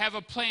you got to have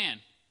a plan.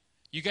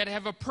 You got to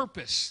have a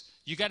purpose.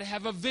 You got to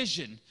have a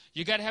vision.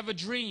 You got to have a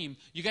dream.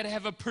 You got to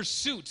have a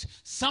pursuit.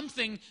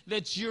 Something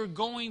that you're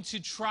going to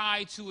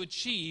try to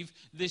achieve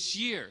this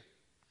year.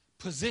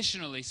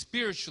 Positionally,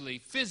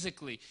 spiritually,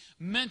 physically,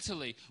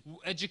 mentally,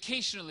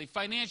 educationally,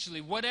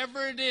 financially,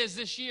 whatever it is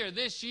this year.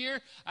 This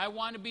year, I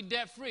want to be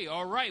debt-free.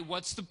 All right,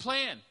 what's the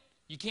plan?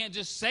 You can't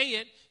just say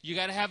it. You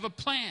got to have a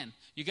plan.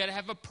 You got to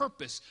have a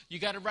purpose. You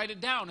got to write it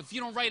down. If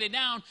you don't write it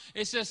down,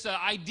 it's just an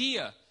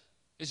idea.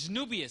 It's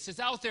nubious. It's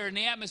out there in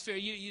the atmosphere.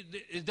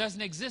 It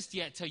doesn't exist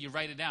yet till you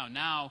write it down.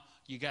 Now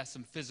you got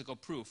some physical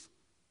proof.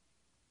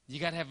 You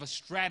got to have a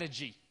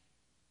strategy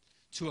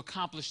to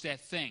accomplish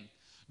that thing.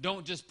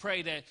 Don't just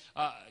pray that,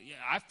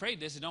 I've prayed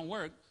this, it don't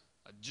work.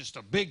 Just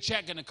a big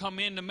check going to come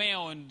in the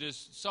mail and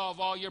just solve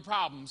all your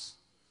problems.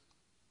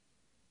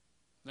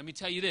 Let me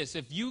tell you this.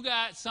 If you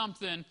got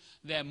something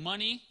that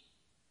money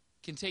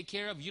can take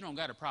care of, you don't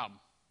got a problem.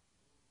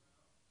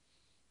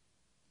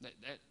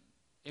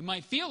 It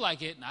might feel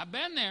like it, and I've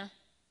been there.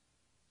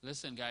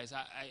 Listen, guys,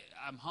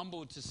 I'm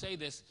humbled to say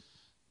this.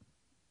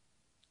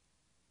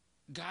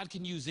 God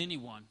can use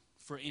anyone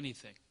for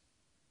anything.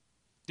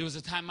 There was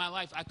a time in my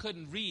life I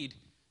couldn't read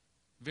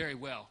very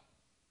well.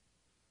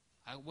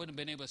 I wouldn't have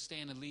been able to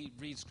stand and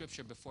read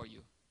Scripture before you.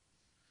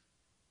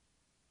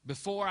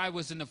 Before I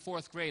was in the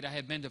 4th grade, I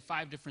had been to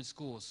 5 different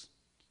schools.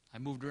 I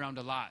moved around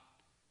a lot.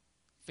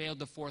 Failed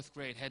the 4th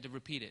grade, had to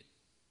repeat it.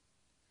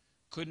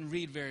 Couldn't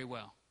read very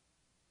well.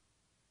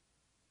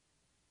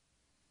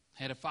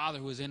 Had a father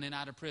who was in and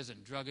out of prison,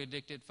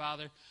 drug-addicted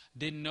father.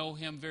 Didn't know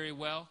him very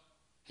well.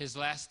 His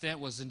last stint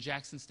was in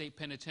Jackson State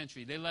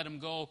Penitentiary. They let him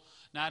go,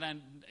 not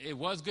on, it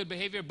was good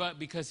behavior, but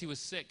because he was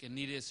sick and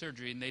needed a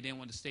surgery, and they didn't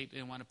want the state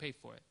didn't want to pay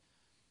for it.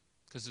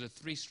 Because of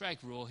the 3-strike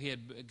rule, he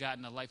had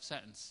gotten a life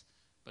sentence,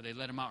 but they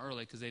let him out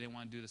early because they didn't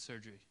want to do the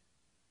surgery.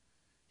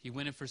 He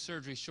went in for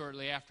surgery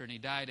shortly after, and he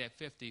died at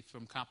 50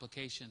 from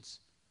complications.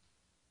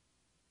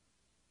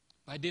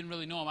 I didn't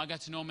really know him. I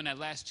got to know him in that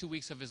last 2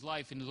 weeks of his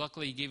life, and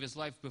luckily he gave his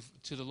life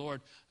to the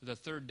Lord the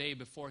 3rd day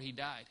before he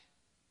died.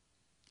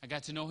 I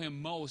got to know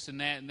him most in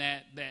that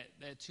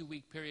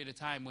 2-week period of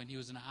time when he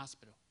was in the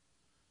hospital.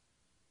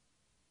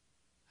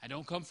 I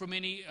don't come from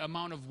any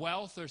amount of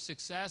wealth or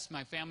success.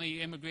 My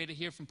family immigrated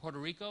here from Puerto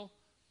Rico.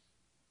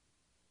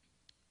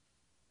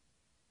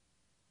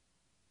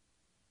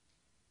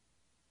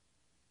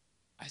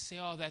 I say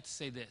all that to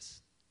say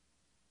this.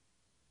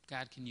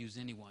 God can use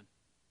anyone.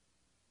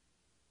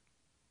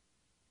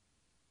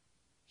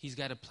 He's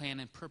got a plan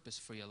and purpose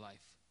for your life.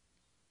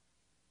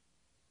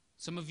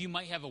 Some of you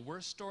might have a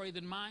worse story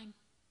than mine,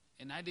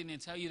 and I didn't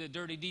tell you the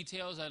dirty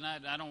details, and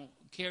I don't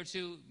care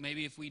to.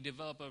 Maybe if we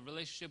develop a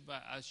relationship,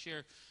 I'll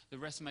share the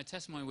rest of my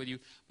testimony with you.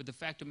 But the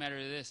fact of the matter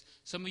is this.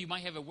 Some of you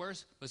might have it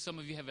worse, but some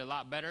of you have it a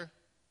lot better,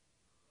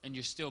 and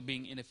you're still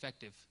being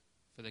ineffective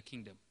for the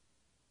kingdom.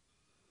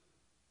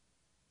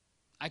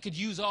 I could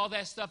use all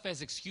that stuff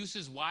as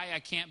excuses why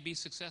I can't be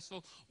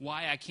successful,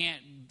 why I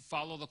can't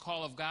follow the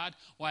call of God,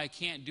 why I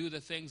can't do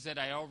the things that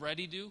I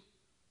already do.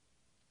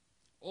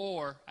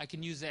 Or I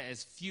can use that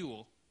as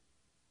fuel.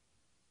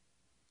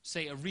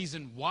 Say a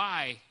reason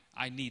why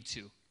I need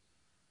to.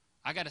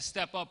 I got to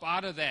step up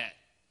out of that.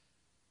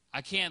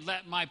 I can't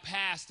let my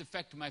past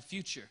affect my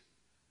future.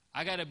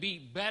 I got to be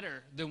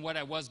better than what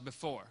I was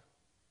before.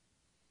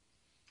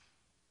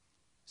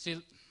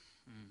 See,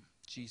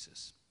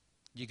 Jesus.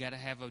 You got to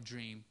have a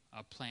dream,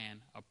 a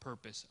plan, a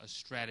purpose, a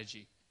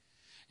strategy.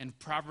 In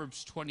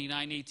Proverbs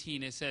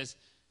 29:18, it says,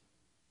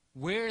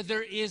 where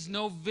there is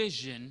no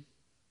vision,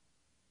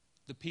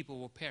 the people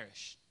will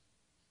perish.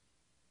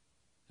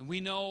 And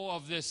we know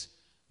of this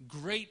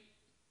great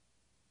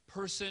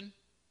person,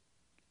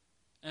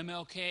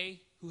 MLK,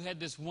 who had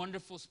this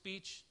wonderful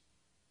speech,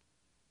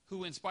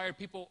 who inspired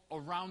people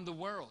around the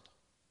world.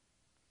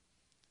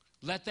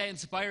 Let that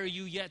inspire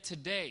you yet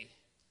today.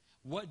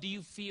 What do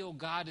you feel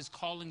God is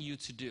calling you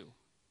to do?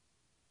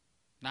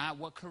 Not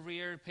what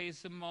career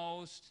pays the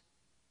most,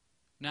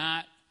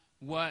 not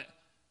what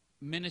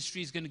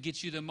ministry is going to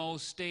get you the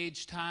most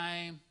stage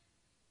time.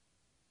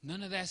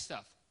 None of that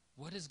stuff.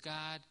 What does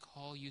God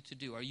call you to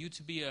do? Are you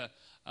to be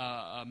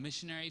a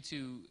missionary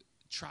to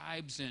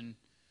tribes and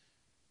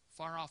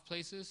far off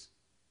places?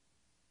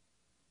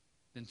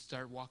 Then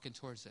start walking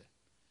towards it.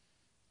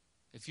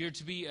 If you're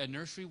to be a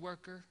nursery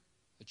worker,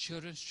 a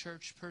children's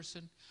church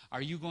person,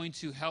 are you going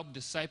to help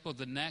disciple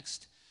the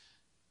next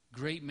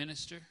great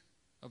minister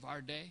of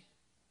our day?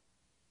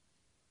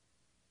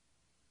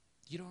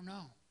 You don't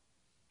know.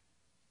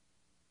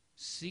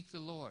 Seek the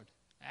Lord.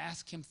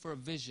 Ask him for a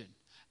vision.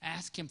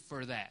 Ask him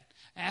for that.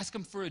 Ask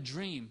him for a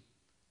dream,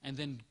 and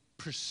then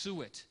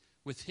pursue it.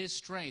 With his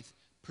strength,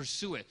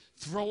 pursue it.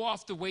 Throw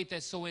off the weight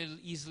that so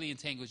easily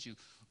entangles you.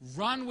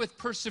 Run with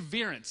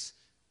perseverance.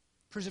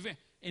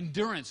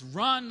 Endurance.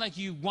 Run like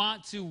you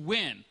want to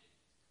win.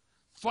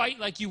 Fight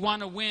like you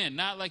want to win,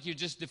 not like you're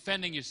just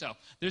defending yourself.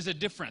 There's a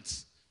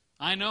difference.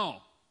 I know.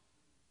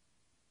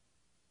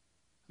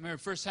 I remember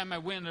the first time I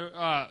went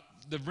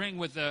the ring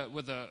with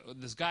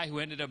this guy who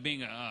ended up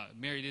being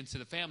married into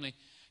the family.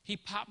 He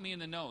popped me in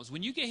the nose.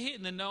 When you get hit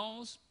in the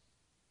nose,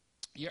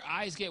 your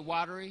eyes get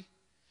watery,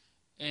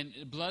 and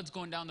blood's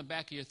going down the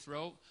back of your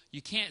throat.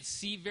 You can't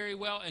see very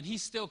well, and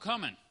he's still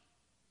coming.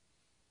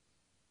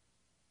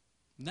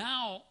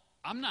 Now,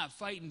 I'm not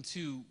fighting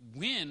to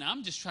win.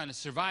 I'm just trying to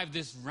survive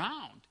this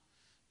round.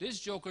 This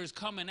joker is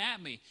coming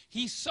at me.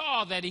 He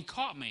saw that he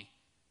caught me,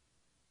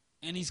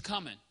 and he's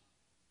coming.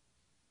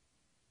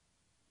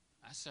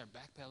 I started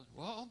backpedaling.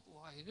 Whoa,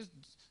 boy, just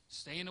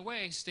staying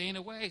away.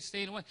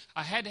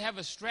 I had to have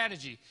a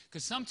strategy,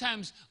 because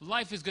sometimes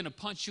life is going to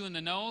punch you in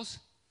the nose,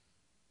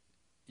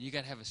 and you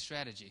got to have a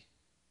strategy.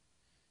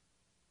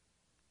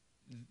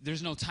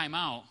 There's no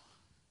timeout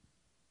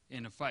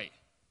in a fight.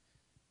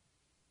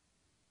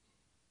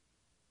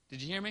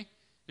 Did you hear me?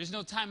 There's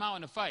no time out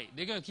in a fight.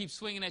 They're going to keep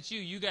swinging at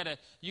you. You got to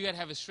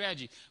have a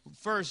strategy.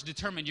 First,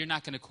 determine you're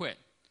not going to quit.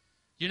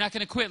 You're not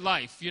going to quit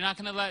life. You're not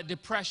going to let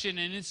depression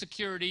and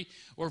insecurity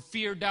or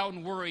fear, doubt,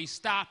 and worry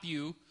stop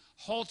you.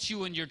 halt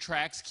you in your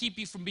tracks, keep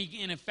you from being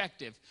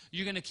ineffective.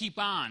 You're going to keep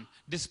on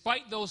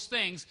despite those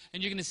things,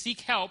 and you're going to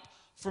seek help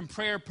from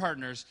prayer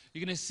partners.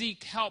 You're going to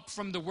seek help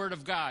from the Word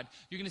of God.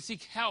 You're going to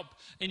seek help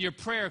in your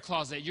prayer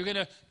closet. You're going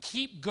to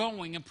keep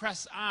going and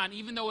press on,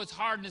 even though it's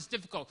hard and it's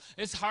difficult.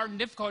 It's hard and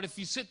difficult if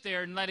you sit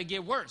there and let it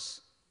get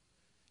worse.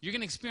 You're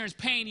going to experience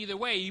pain either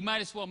way. You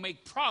might as well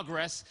make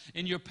progress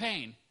in your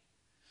pain.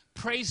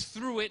 Praise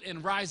through it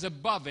and rise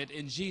above it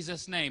in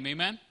Jesus' name.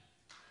 Amen?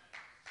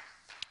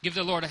 Give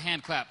the Lord a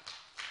hand clap.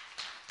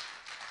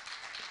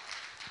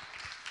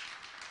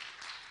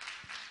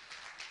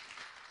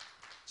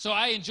 So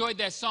I enjoyed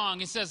that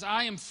song. It says,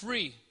 I am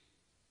free.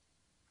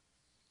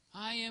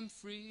 I am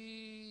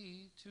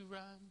free to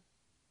run.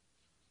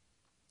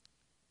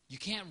 You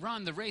can't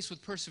run the race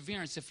with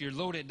perseverance if you're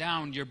loaded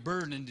down, you're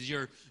burdened,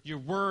 you're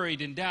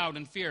worried and doubt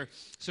and fear.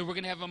 So we're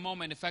going to have a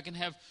moment. If I can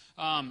have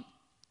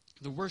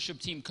the worship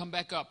team come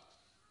back up.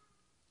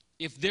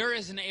 If there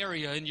is an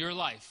area in your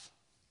life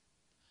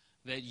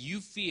that you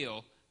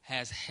feel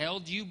has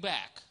held you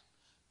back,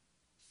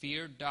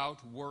 fear, doubt,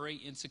 worry,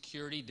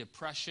 insecurity,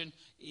 depression,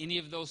 any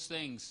of those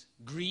things,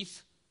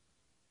 grief,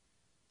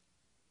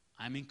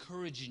 I'm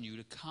encouraging you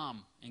to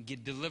come and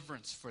get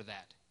deliverance for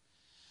that.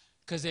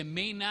 Because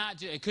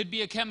it could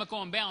be a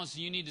chemical imbalance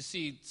and you need to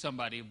see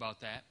somebody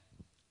about that.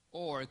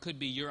 Or it could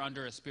be you're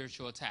under a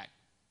spiritual attack.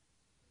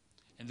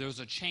 And those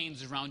are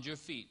chains around your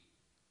feet.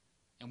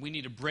 And we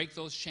need to break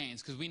those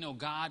chains because we know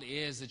God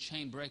is a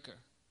chain breaker.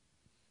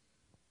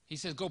 He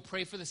says, go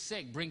pray for the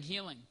sick, bring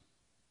healing.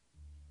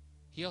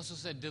 He also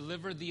said,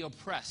 deliver the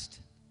oppressed.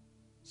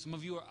 Some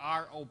of you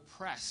are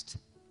oppressed.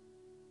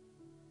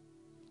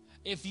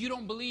 If you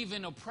don't believe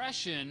in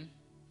oppression,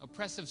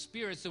 oppressive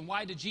spirits, then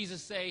why did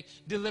Jesus say,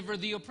 deliver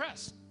the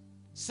oppressed?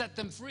 Set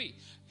them free.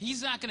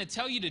 He's not going to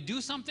tell you to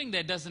do something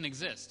that doesn't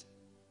exist.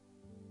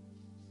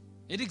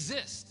 It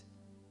exists.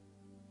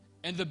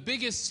 And the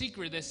biggest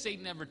secret that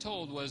Satan ever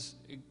told was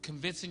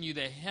convincing you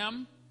that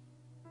him,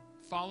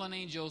 fallen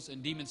angels,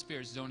 and demon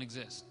spirits don't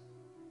exist.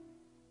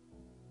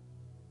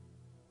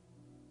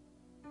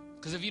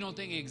 Because if you don't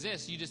think it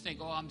exists, you just think,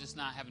 oh, I'm just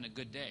not having a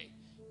good day.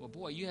 Well,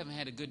 boy, you haven't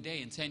had a good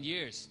day in 10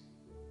 years.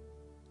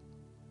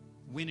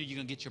 When are you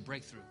going to get your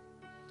breakthrough?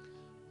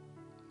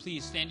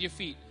 Please stand to your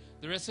feet.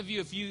 The rest of you,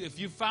 if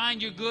you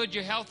find you're good,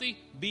 you're healthy,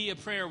 be a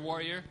prayer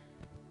warrior.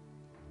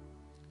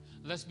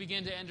 Let's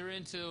begin to enter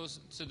into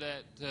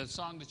the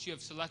song that you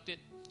have selected.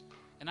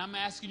 And I'm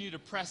asking you to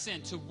press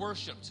in, to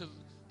worship, to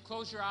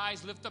close your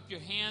eyes, lift up your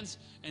hands,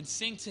 and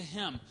sing to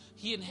Him.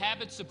 He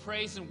inhabits the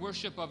praise and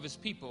worship of His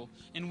people.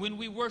 And when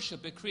we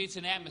worship, it creates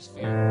an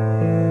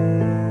atmosphere.